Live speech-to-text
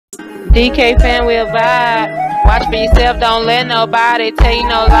DK fan will vibe. Watch for yourself, don't let nobody tell you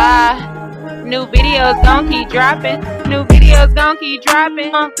no lie. New videos gon' keep dropping. New videos gon' keep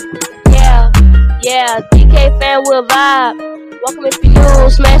dropping. Yeah, DK fan will vibe. Welcome if you new,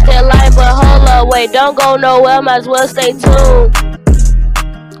 smash that like, but hold up, wait, don't go nowhere, might as well stay tuned.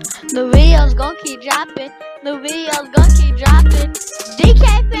 The videos gon' keep dropping. The videos gon' keep dropping. DK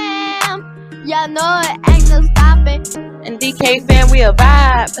fam, y'all know it ain't no stopping. And DK fan will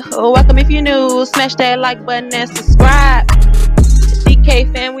vibe. Welcome if you new, smash that like button and subscribe.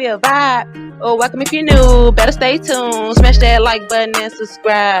 DK fan will vibe. Welcome if you new, better stay tuned, smash that like button and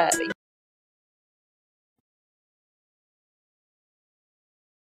subscribe.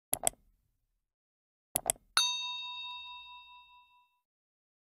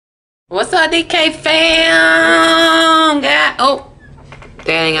 What's up, DK fam? Oh,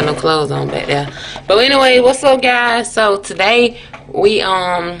 they ain't got no clothes on back there. But anyway, what's up, guys? So today we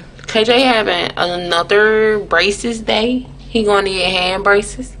KJ having another braces day. He going to get hand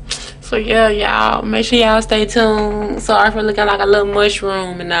braces. So yeah, y'all make sure y'all stay tuned. Sorry for looking like a little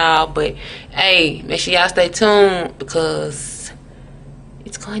mushroom and all, but hey, make sure y'all stay tuned because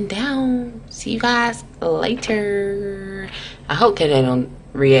it's going down. See you guys later. I hope KJ don't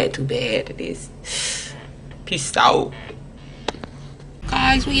react too bad to this. Peace out.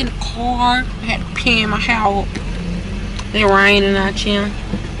 Guys, we in the car. I had to pee in my house. It's raining out here.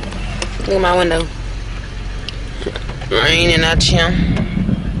 Look at my window. Raining out here.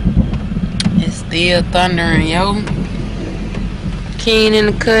 It's still thundering, yo. Keen in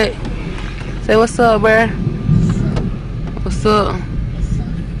the cut. Say what's up, bruh. What's up?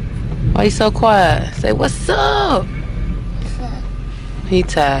 Why you so quiet? Say what's up. He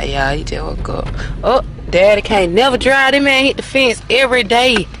tired, y'all. He just woke up. Oh, daddy can't never drive. That man hit the fence every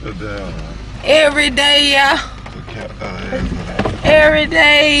day. Every day, y'all. Every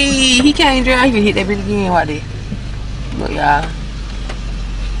day. He can't drive. He can hit that bitch again. Why did? Look, y'all.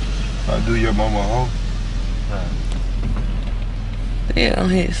 I do your mama home. Yeah, don't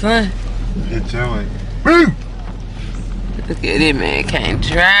hit son. Hit your way. Woo! Look at this man. Can't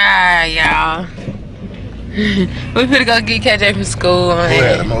drive, y'all. We finna go get KJ from school.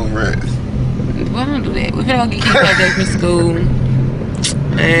 Yeah, the most rest. Well, don't do that. We finna go get KJ from school.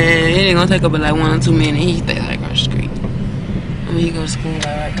 And it ain't gonna take up but like 1 or 2 minutes. He stay like across the street. I mean, he go to school like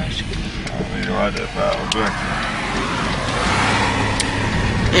right across the street. I mean, right there,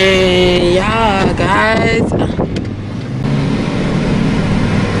 And y'all, guys.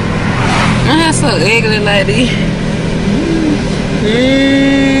 My hair's so ugly like this.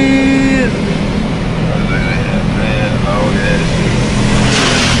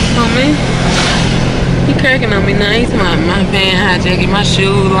 Me. He cracking on me now. He's my fan high jacket, my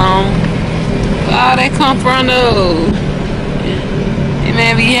shoes long. Oh, that come from those. Hey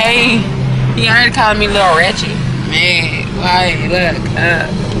man, behave. He already called me little ratchet. Man, why? Look, oh,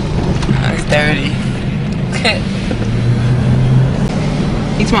 it's dirty.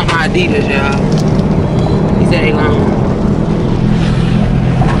 He's my Adidas, y'all. He said they long.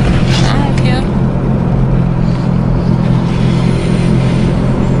 I don't care.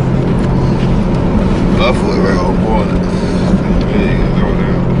 My foot right on board.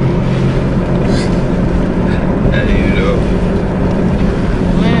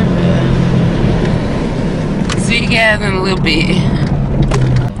 See you guys in a little bit.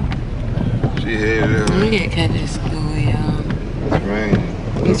 She headed out. Let me get KJ to school, y'all. It's raining.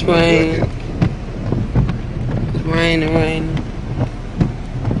 It's raining. It's raining.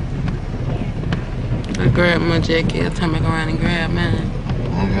 I grabbed my jacket. I'll turn back around and grab mine. I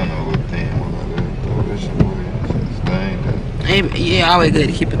don't got no little thin one like that. Yeah, always good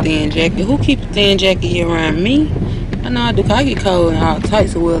to keep a thin jacket. Who keep a thin jacket year round? Me? I know I do. I get cold in all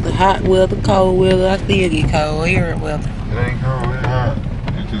types of weather. Hot weather, cold weather. I still get cold. Every weather. It ain't cold. It's hot.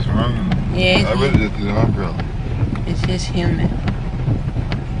 It's just raining. Yeah. I really just did a hot girl. It's just humid.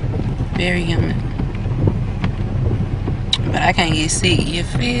 Very humid. But I can't get sick. It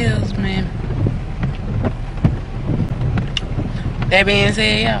feels, man. That being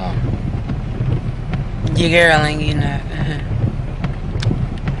said, y'all, your girl ain't getting out.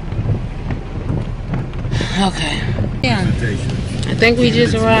 Okay. Yeah. I think we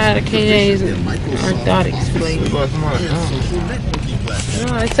just arrived at KJ's orthotics place.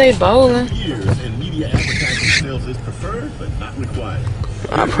 No, I say bowling.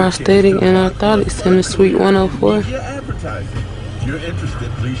 Our prosthetic and orthotics center, Suite 104.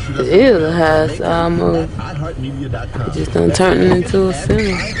 It is a house almost. It just done turn it into a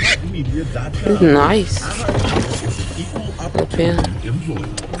center. It's nice. Up here.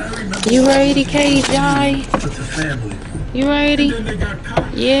 You ready, KJ? You ready?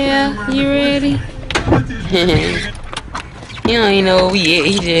 Yeah, you ready? He don't even know where we at.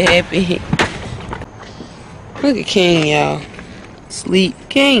 He just happy. Look at King, y'all. Sleep.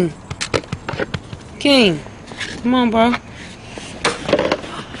 King. King. Come on, bro.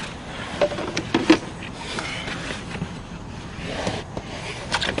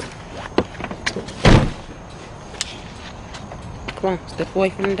 Come on, step away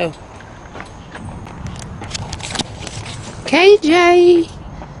from the door. KJ,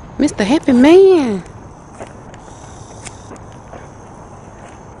 Mr. Happy Man.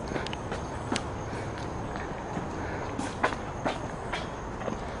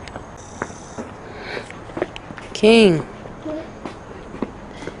 King.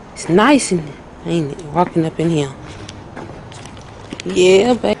 It's nice in there, ain't it? Walking up in here.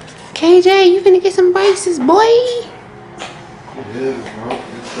 Yeah, baby. KJ, you finna get some braces, boy.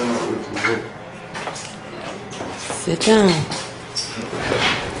 Sit down.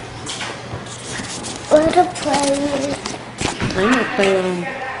 What a playroom. Ain't no playroom.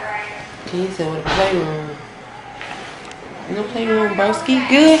 He said, what a playroom. Ain't no playroom, broski.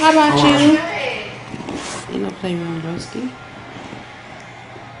 Good, how about you? Ain't no playroom, broski.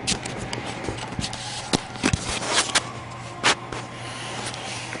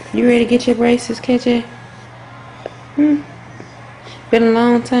 You ready to get your braces, KJ? Been a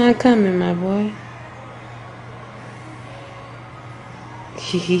long time coming, my boy.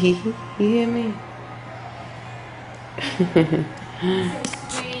 You hear me?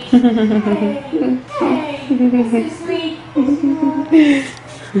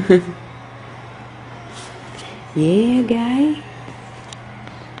 Yeah, guy.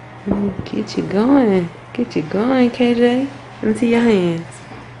 Get you going. Get you going, KJ. Let me see your hands.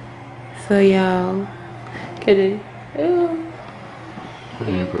 So, y'all. KJ. Oh.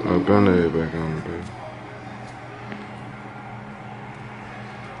 You put my band-aid back on, baby.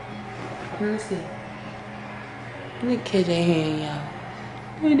 Let me see. Look at KJ hand, y'all.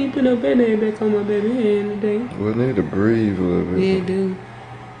 I didn't put no band-aid back on my baby hand today. We need to breathe a little bit. Yeah, dude.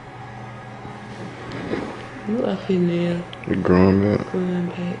 Look up in there. You growing back? Going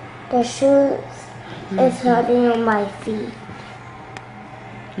back. The shoes is hurting on my feet.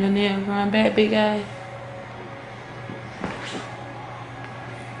 Your nail growing back, big guy?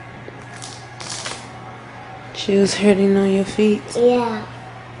 Shoes hurting on your feet? Yeah.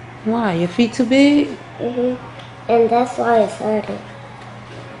 Why? Your feet too big? And that's why it's hurting.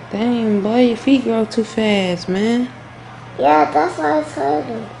 Dang, boy, your feet grow too fast, man. Yeah, that's why it's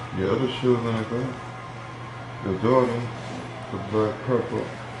hurting. Your other shoes like that. Your daughter, the black purple.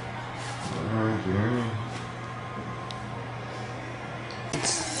 Behind your hand.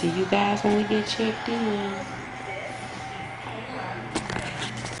 See you guys when we get checked in.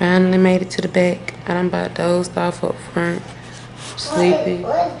 Finally made it to the back. I done about dozed off up front. Sleepy.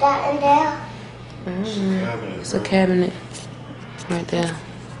 What's that in there? It's a cabinet right there.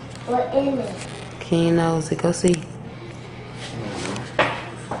 What in it? King knows it. Go see.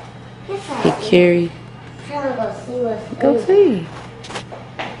 Yes, I He do. carried. I'm gonna go see what's Go in it.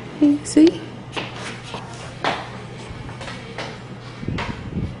 see. See?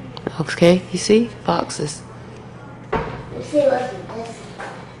 Okay, you see? Boxes. You see what's in this?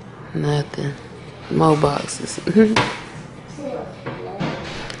 Nothing. More boxes. See what's in this?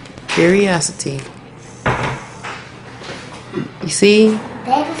 Curiosity. You see?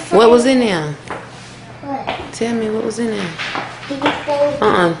 Baby What was in there? What? Tell me what was in there. These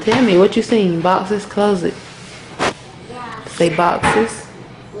things? Tell me what you seen. Boxes, close it. Yeah. Say boxes.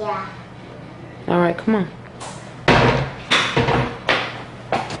 Yeah. Alright, come on.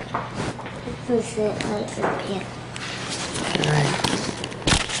 Let's sit right up here. Alright.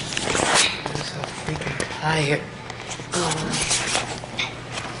 I'm so freaking tired. Oh.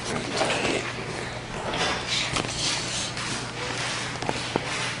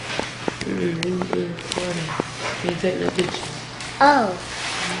 Recording. Can't take no picture. Oh.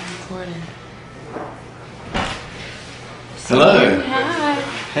 I'm recording. Hello. Hi.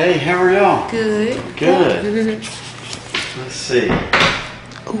 Hey, how are y'all? Good. Good. Let's see.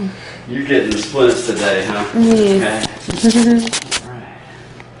 Ooh. You're getting the splits today, huh? Yes. Okay. All right.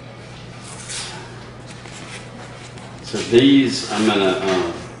 So these, I'm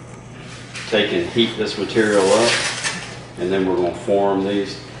gonna take and heat this material up, and then we're gonna form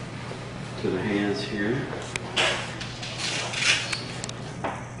these to the hands here.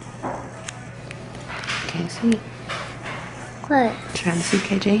 Can't see. What? Trying to see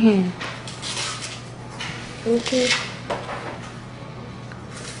KJ hand. Okay.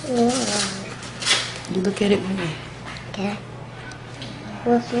 Yeah. You look at it with me. Okay.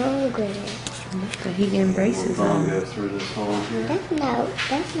 What's wrong with it? So he getting braces I'll on. go through this hole here. That's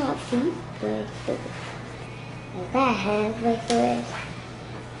not feet braces. Is that hand braces?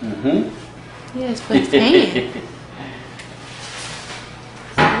 Mm-hmm. Yes, for his hand.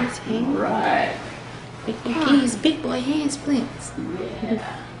 His hand. Right. He's big boy hand splints.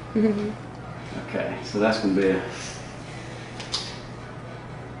 Okay, so that's gonna be a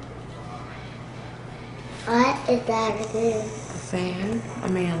What is that again? Fan. I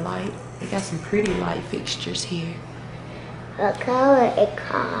mean a light. They got some pretty light fixtures here. What color it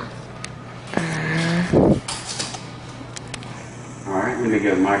costs? Alright, let me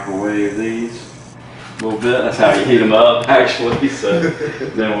go microwave these a little bit. That's how you heat them up, actually. So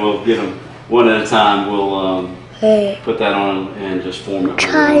then we'll get them one at a time. We'll put that on and just form it with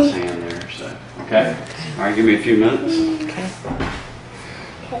his hand there. So, okay. Alright, give me a few minutes. Okay.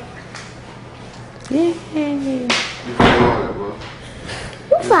 Yeah.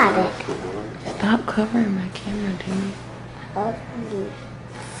 Who bought it? Stop covering my camera, dude. Oh,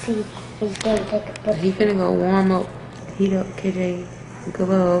 see, he's gonna take a picture. He finna go warm up, heat up KJ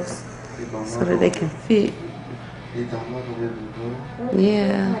gloves so that they can fit.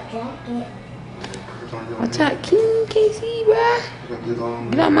 Yeah. Watch out, can't see, bruh.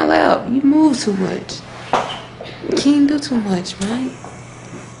 Get out my lap. You move too much. You can't do too much, right?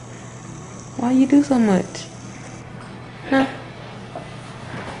 Why you do so much? Huh?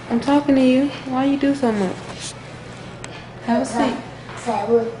 I'm talking to you. Why you do so much? Have a seat.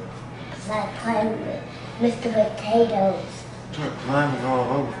 Because I climbed with Mr. Potatoes. Climbing all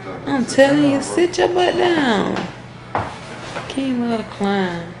over stuff. I'm telling you, sit your butt down. Can't let her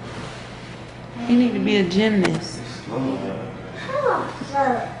climb. You need to be a gymnast. Slow down. Come on,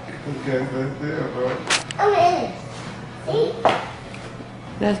 sir. Okay, that's there, bro. Come in. See?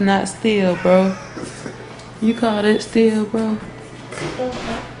 That's not still, bro. You call that still, bro?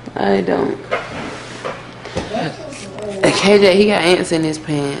 I don't. KJ, he got ants in his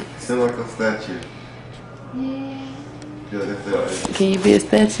pants. Still like a statue. Yeah, that's it. Can you be a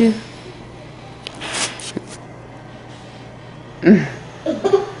statue?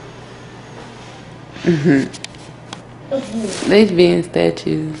 They being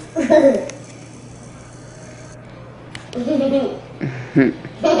statues.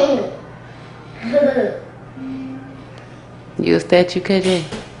 You a statue, KJ?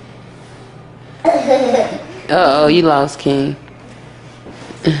 Uh-oh, you lost, King.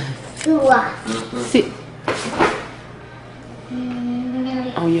 Sit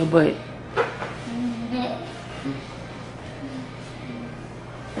on your butt.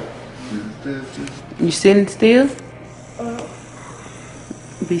 You sitting still?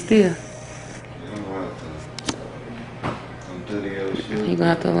 Be still. You're gonna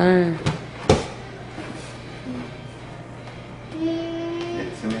have to learn.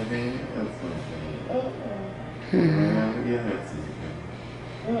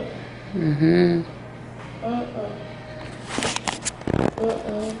 Mm-hmm.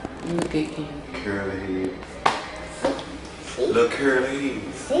 Look at him. Curly head. Look, curly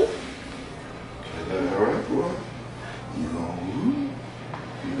head. See? Alright, boy. You gonna move?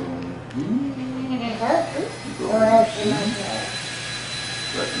 You gonna move?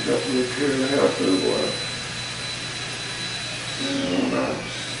 Like you got a little curly hair too, boy. Nice.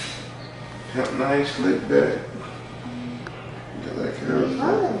 Got nice slick back. Got that curly What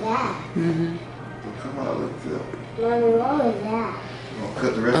hair. was that? Mm-hmm. Come on, look at that. Mommy, what was that? You gonna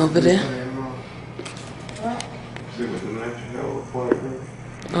cut the rest Over of this there. thing off? What? See what the knife you have a point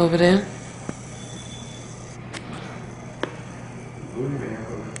there? Over there. Ooh, man.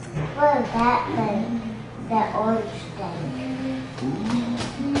 What is that thing? That orange thing?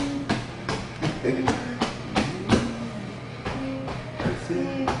 That's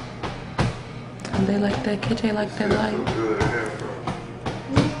it. They like that. KJ like that light. So good hair, bro.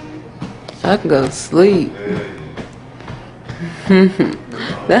 I can go to sleep. Hey.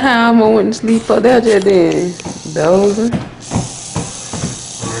 That's how I'm gonna went to sleep up there just then. Dozing.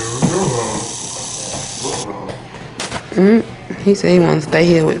 He said he want to stay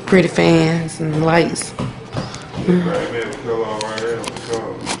here with pretty fans and lights.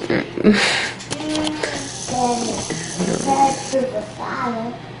 That's super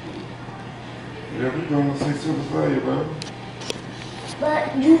fire. Yeah, we gonna see Super Fire, bro. But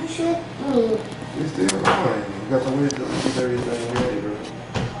you tricked me. We still going. We got to wait till we get everything ready, bro.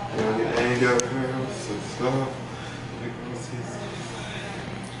 You know, get hang out house and stuff. We gonna see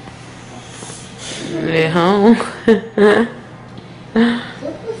They home.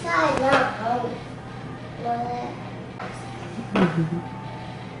 Super fire not home.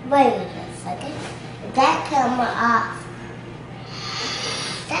 Wait a second. Is that camera off?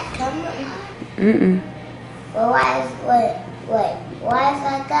 Is that camera off? Well, why is why is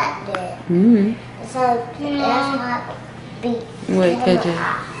I got that? So that's my beat. Wait, KJ.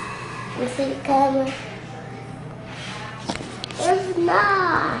 You see the camera? It's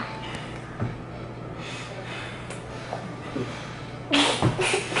not.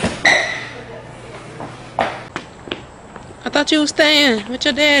 I thought you was staying with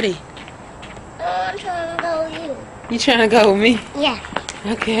your daddy. I'm trying to go with you. You trying to go with me? Yeah.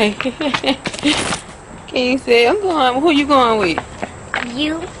 Okay. King said, I'm going. Who you going with?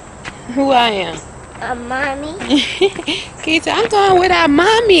 You, Who I am? a mommy. King said, I'm going with our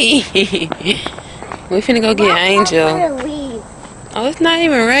mommy. We finna go get Angel. I'm gonna leave. Oh, it's not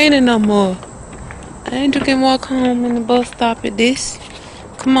even raining no more. Angel can walk home in the bus stop at this.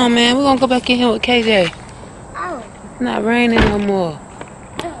 Come on, man. We're gonna go back in here with KJ. Oh. It's not raining no more.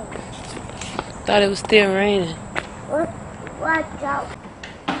 Thought it was still raining. Watch out.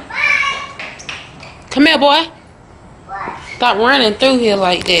 Come here, boy. What? Stop running through here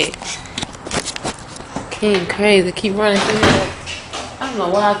like that. King crazy. Keep running through here. I don't know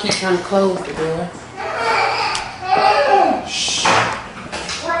why I keep trying to close the door. Shh.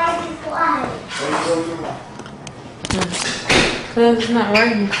 Why are you quiet? Cause it's not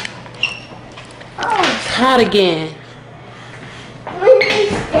raining. Oh. It's hot again. We need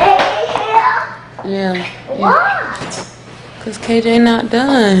to stay here? Yeah. Why? Cause KJ not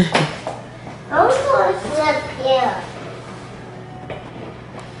done. I'm going to sit here.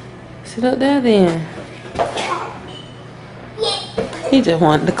 Sit up there then. He just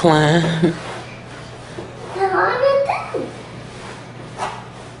wanted to climb. No, I'm done.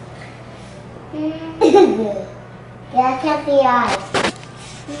 Yeah, I kept the eyes.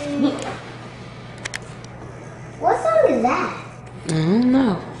 What song is that? I don't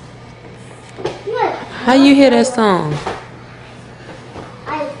know. Look. How you hear that song? I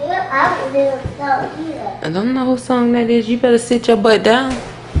don't hear the song either. I don't know whose song that is. You better sit your butt down.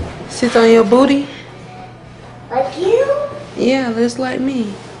 Sit on your booty. Like you? Yeah, just like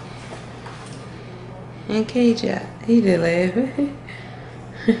me. And KJ. He just laughing.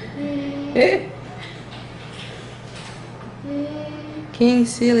 King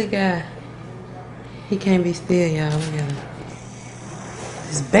silly guy. He can't be still, y'all. Look at him.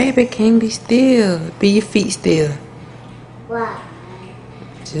 This baby can't be still. Be your feet still. What?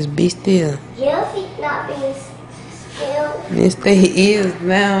 Just be still. Your feet not being still. Yes, they is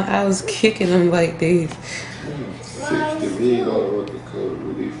now. I was kicking them like this. 60 million what the code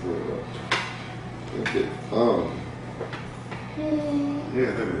relief for that phone.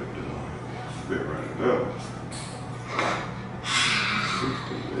 Yeah, that is spit right up.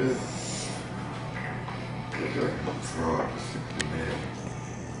 60 million. Fraud for 60 million.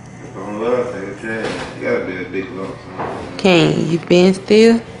 If I'm love, take a chance. You gotta be a big lump sum. King, you been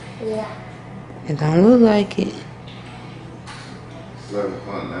still? Yeah. It don't look like it.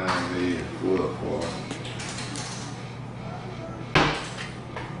 7.9 million full for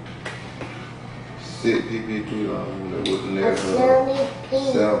sick PPP loan that wasn't there. I still need to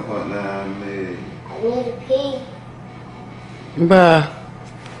pee. 7.9 million. I need to pee. Bruh.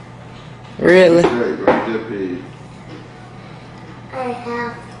 Really? Straight right there, pig. I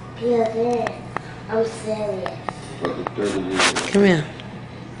have to pee again. I'm serious. Fucking 30 years. Come here.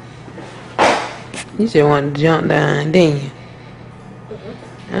 You just wanted to jump down, didn't you?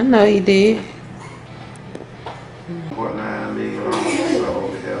 I know you did. 0.9 million dollars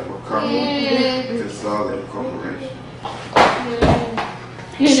on behalf of Congress. It's solid corporation.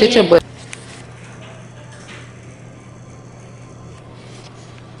 Sit your butt.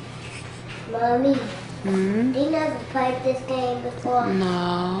 Mommy, you never played this game before? No,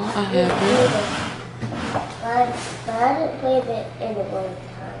 I haven't. But I didn't play it in the winter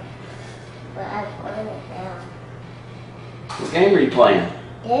time. But I've played it now. What game are you playing?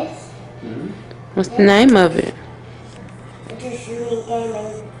 This What's the name of it? is a shooting game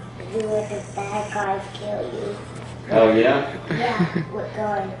and you let the bad guys kill you. Oh, yeah? Yeah, with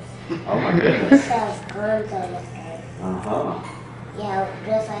guns. Oh, my It goodness. has guns on this game. Uh-huh. Yeah,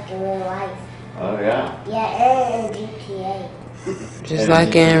 just like in real life. Oh, yeah. Yeah, and in GTA. Just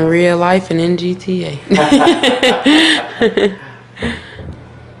like in real life and in GTA.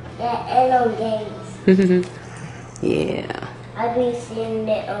 Yeah, and on games. Yeah. I be seeing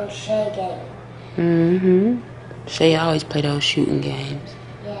it on Shay Game. Mm-hmm. Shay always play those shooting games.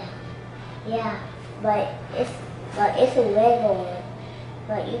 Yeah. Yeah. But it's a Lego one.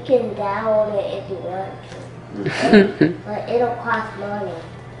 But you can download it if you want to. But it'll cost money.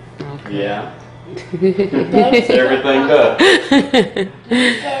 Yeah. Games Everything does.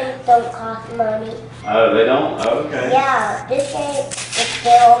 games don't cost money. Oh, they don't? Oh, okay. Yeah, this game is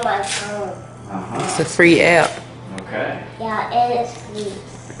still on my phone. It's a free app. Okay. Yeah, and it's free.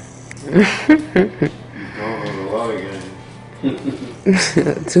 He's going on a lot of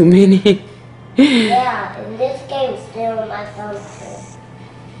games. Too many. Yeah, and this game's still on my phone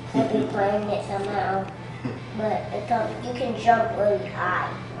too. I've been playing it somehow. But you can jump really high.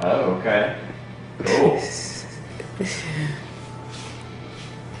 Oh, okay. Cool.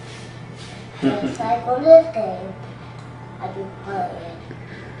 Just like on this game, I've been playing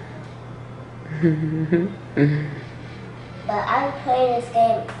it. But I'm playing this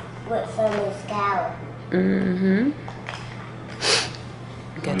game with some of Scout.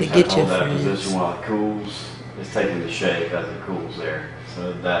 Got to get your hold that friends. position while it cools. It's taking the shape as it cools there.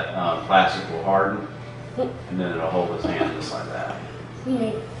 So that plastic will harden, and then it'll hold his hand just like that.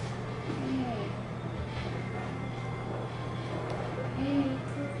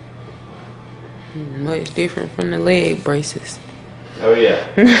 Much different from the leg braces. Oh yeah.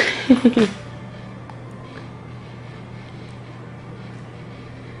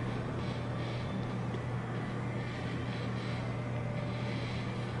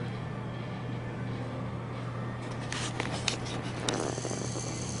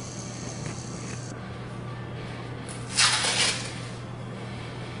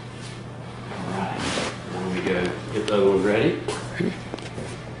 Get the other one ready.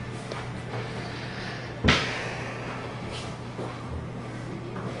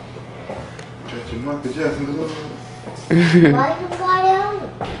 Got your Michael Jackson gloves. Why you got out?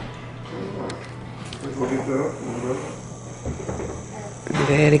 That's what he thought.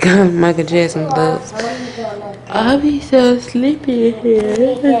 Daddy got Michael Jackson gloves. I'll be so sleepy here.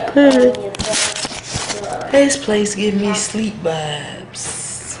 This place give me sleep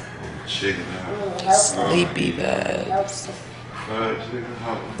vibes. Chicken out. Sleepy vibes. Fried chicken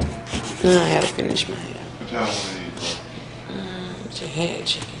hot. I gotta finish my hair. What y'all want to eat? Just had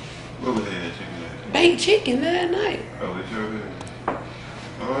chicken. What was that chicken at? Baked chicken that night. Oh, it's your head.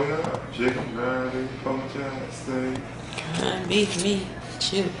 Oh, yeah. Chicken, garlic, pork chop, steak. Can't beat me.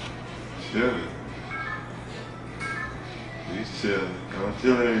 Chill. Chili. He's chilling. I'm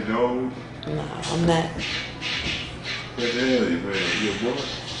chilling, Joe. Nah, I'm not. What the hell you, man? You a boy?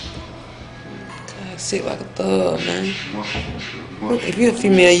 I sit like a thug, man. Muscle. Look, if you're a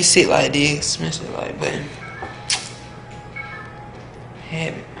female, you sit like this. Smash it like button.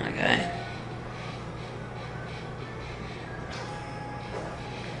 Habit, my guy.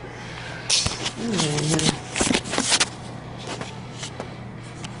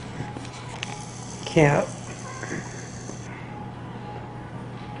 Cap.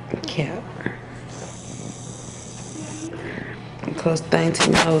 Cap. Cause thing to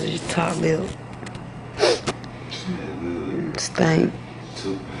your nose is your top lip. Stink.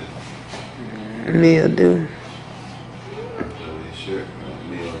 Too bad. Mildew. Your shirt,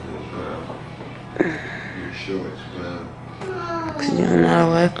 meal, brown. Your shorts, brown. Cause you don't know how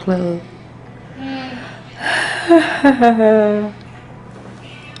to wear clothes.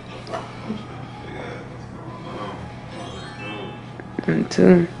 Me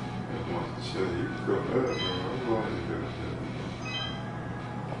too.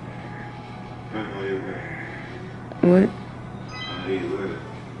 What?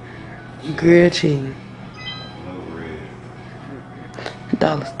 Grilled chicken.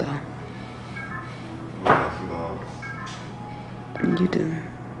 Dollar store. You do.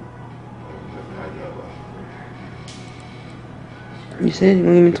 You said you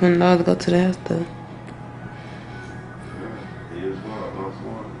gonna give me $20 to go to the house though.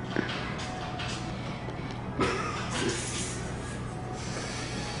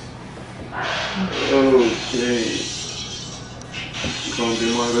 Okay. You gonna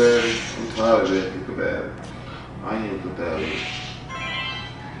get my bag? I'm tired of that pick bag. I ain't put that in.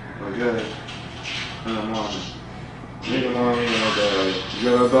 Okay? Come on. Nigga, mommy, no bag. You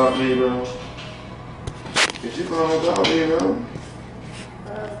gonna adopt me, bro? Is you gonna adopt me, bro?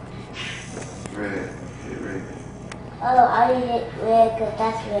 Red. Get red. Oh, I need it red because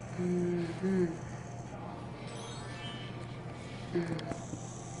that's red.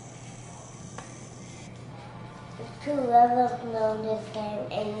 There's 2 levels on this game,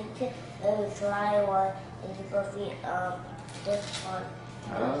 and you pick the dry one, and you go see this one.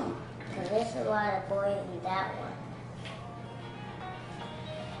 Oh. Because there's a lot of boys in that one.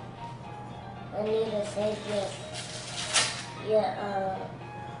 I need to save your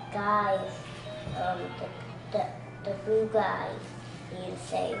guys, the blue guys need to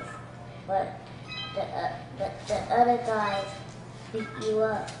save, but the other guys beat you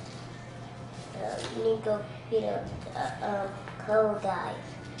up. You need to go beat up color guys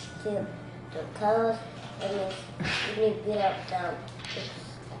too. The colors, I mean, you need to beat up them.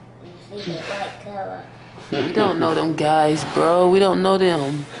 be the right color. We don't know them guys, bro. We don't know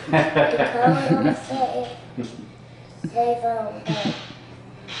them. The color on the set says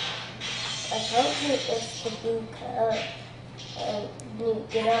I told you it's the blue color. And you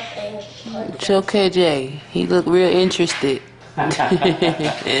get up and punch Show KJ. He look real interested.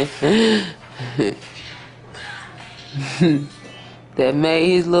 That made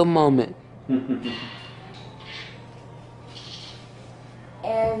his little moment.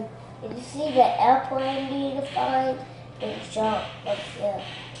 And if you see the airplane you need to find, then jump like this.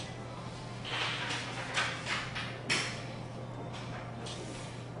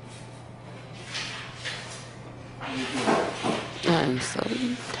 I'm so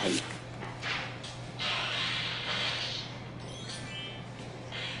tight.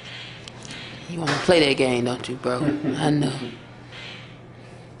 You want to play that game, don't you, bro? I know.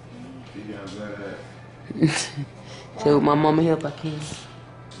 You got that. So with my mama help, I can.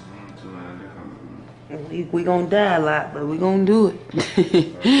 We gonna die a lot, but we gonna do it.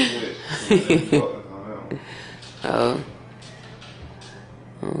 Oh.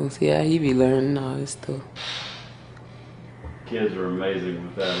 Oh, see how he be learning all this stuff. Kids are amazing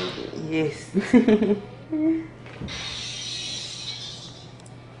with that. Yes.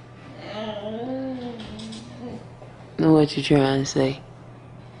 Know what you trying to say?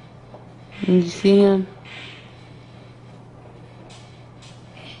 You see him?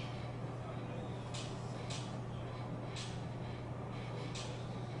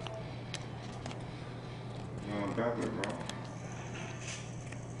 Bro.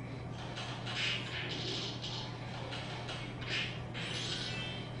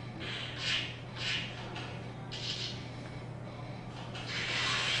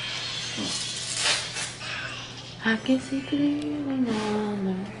 I can see clearly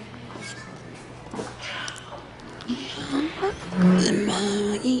now.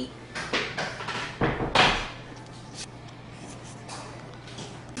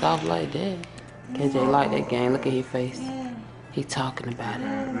 Soft like that. KJ like that game. Look at his face. He talking about it.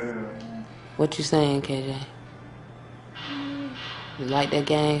 What you saying, KJ? You like that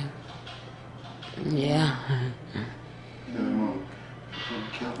game? Yeah.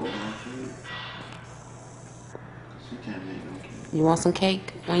 You want some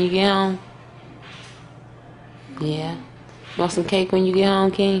cake when you get home? Yeah. You want some cake when you get home,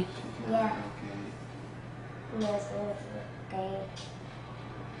 King? Yeah. Yes, okay.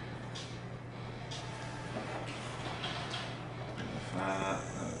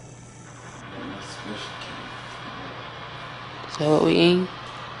 So what we eating?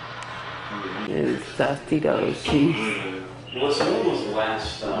 It's Tostitos cheese. What's when was the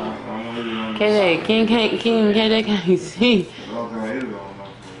last? KJ, King, KJ can't see.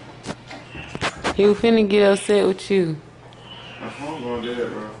 He was finna get upset with you. My phone going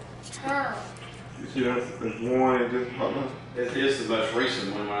dead, bro. How? You see that's one that just popped up? It is the most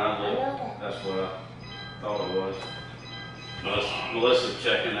recent one when I looked. That's what I thought it was. Melissa's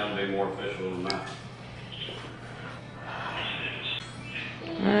checking, that would be more official than that.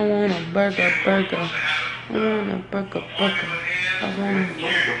 I want a burger. I want a burger. I want a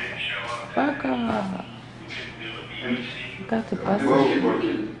burger. Got to buy some.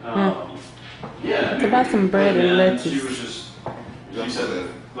 Yeah. Got to buy some bread and lettuce. She said the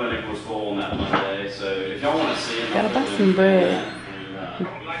clinic was full on that Monday, so if y'all want to see it, Gotta buy some bread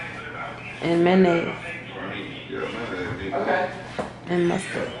and mayonnaise. Okay. And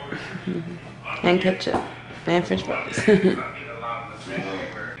mustard. And ketchup. And french fries.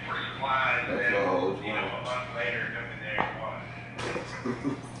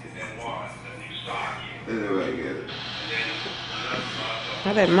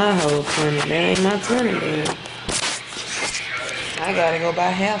 I bet my whole 20. That ain't my 20, baby. I gotta go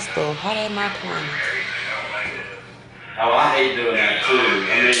buy half stuff. How that my 20? Oh, I hate doing that too.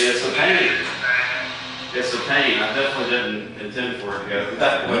 I mean, it's a pain. It's a pain. I definitely didn't intend for it to go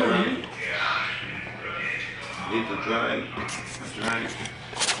that way. Need to drink.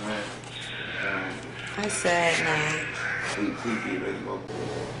 I said no.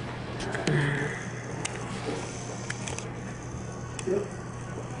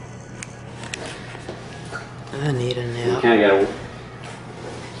 I need a You nap. kind of gotta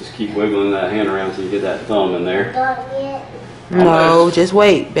just keep wiggling that hand around so you get that thumb in there. Done yet? No, just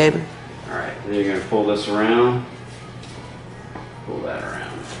wait, baby. All right, then you're gonna pull this around. Pull that around.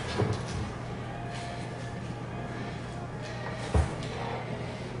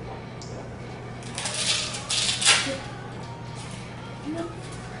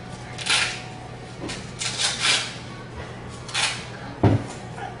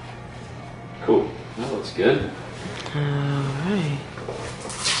 Cool. That looks good. Alright.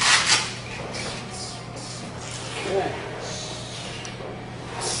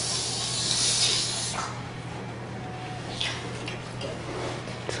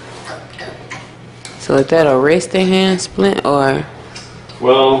 So is that a resting hand splint or?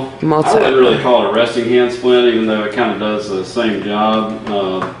 Well, Multi- I wouldn't really call it a resting hand splint, even though it kind of does the same job.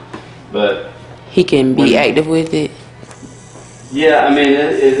 But he can be active with it. Yeah, I mean,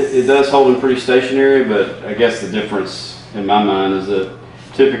 it does hold him pretty stationary, but I guess the difference in my mind is that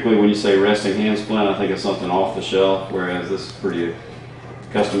typically when you say resting hand splint, I think it's something off the shelf, whereas this is pretty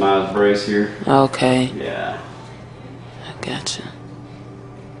customized brace here. Okay. Yeah. I gotcha.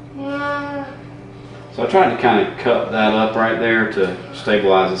 So I tried to kind of cut that up right there to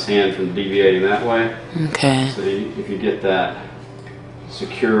stabilize his hand from deviating that way. Okay. So if you get that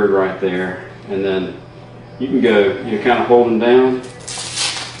secured right there, and then you can go, you kind of hold him down, and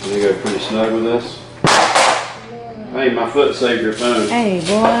they go pretty snug with this. Hey, my foot saved your phone. Hey,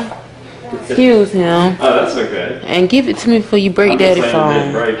 boy. Excuse him. Oh, that's okay. And give it to me before you break daddy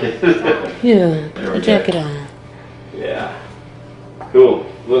phone. Break it. Yeah, There we put your jacket on. Yeah.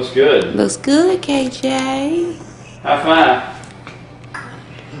 Cool. Looks good. Looks good, KJ. High five.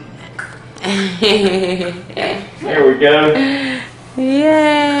 There we go. Yay!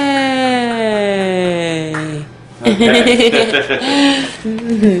 Okay.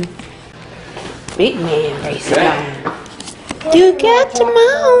 Big man racing on. You got your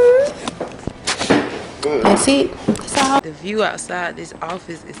mom. That's it. That's all. The view outside this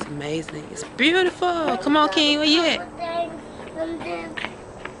office is amazing. It's beautiful. Come on, King. Where you at?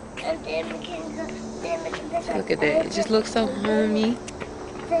 Look at that. It just looks so homey.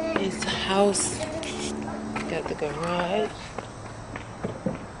 It's a house. Got the garage.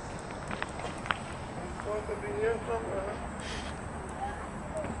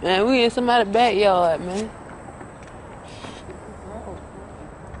 Man, we in somebody's backyard, man.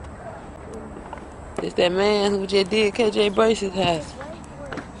 It's that man who just did KJ Brace's house.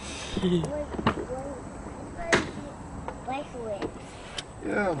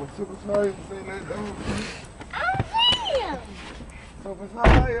 Yeah, but super sorry for saying that though. I'm saying. Super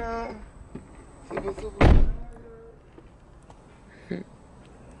sorry, super sorry.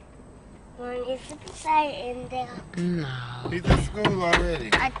 When you super sorry in there. No. He's at school already.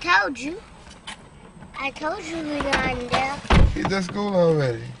 I told you. I told you we're not in there. He's at school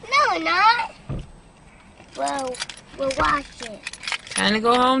already. No, not. Well, we'll watch it. Time to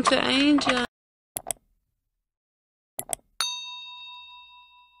go home to Angel.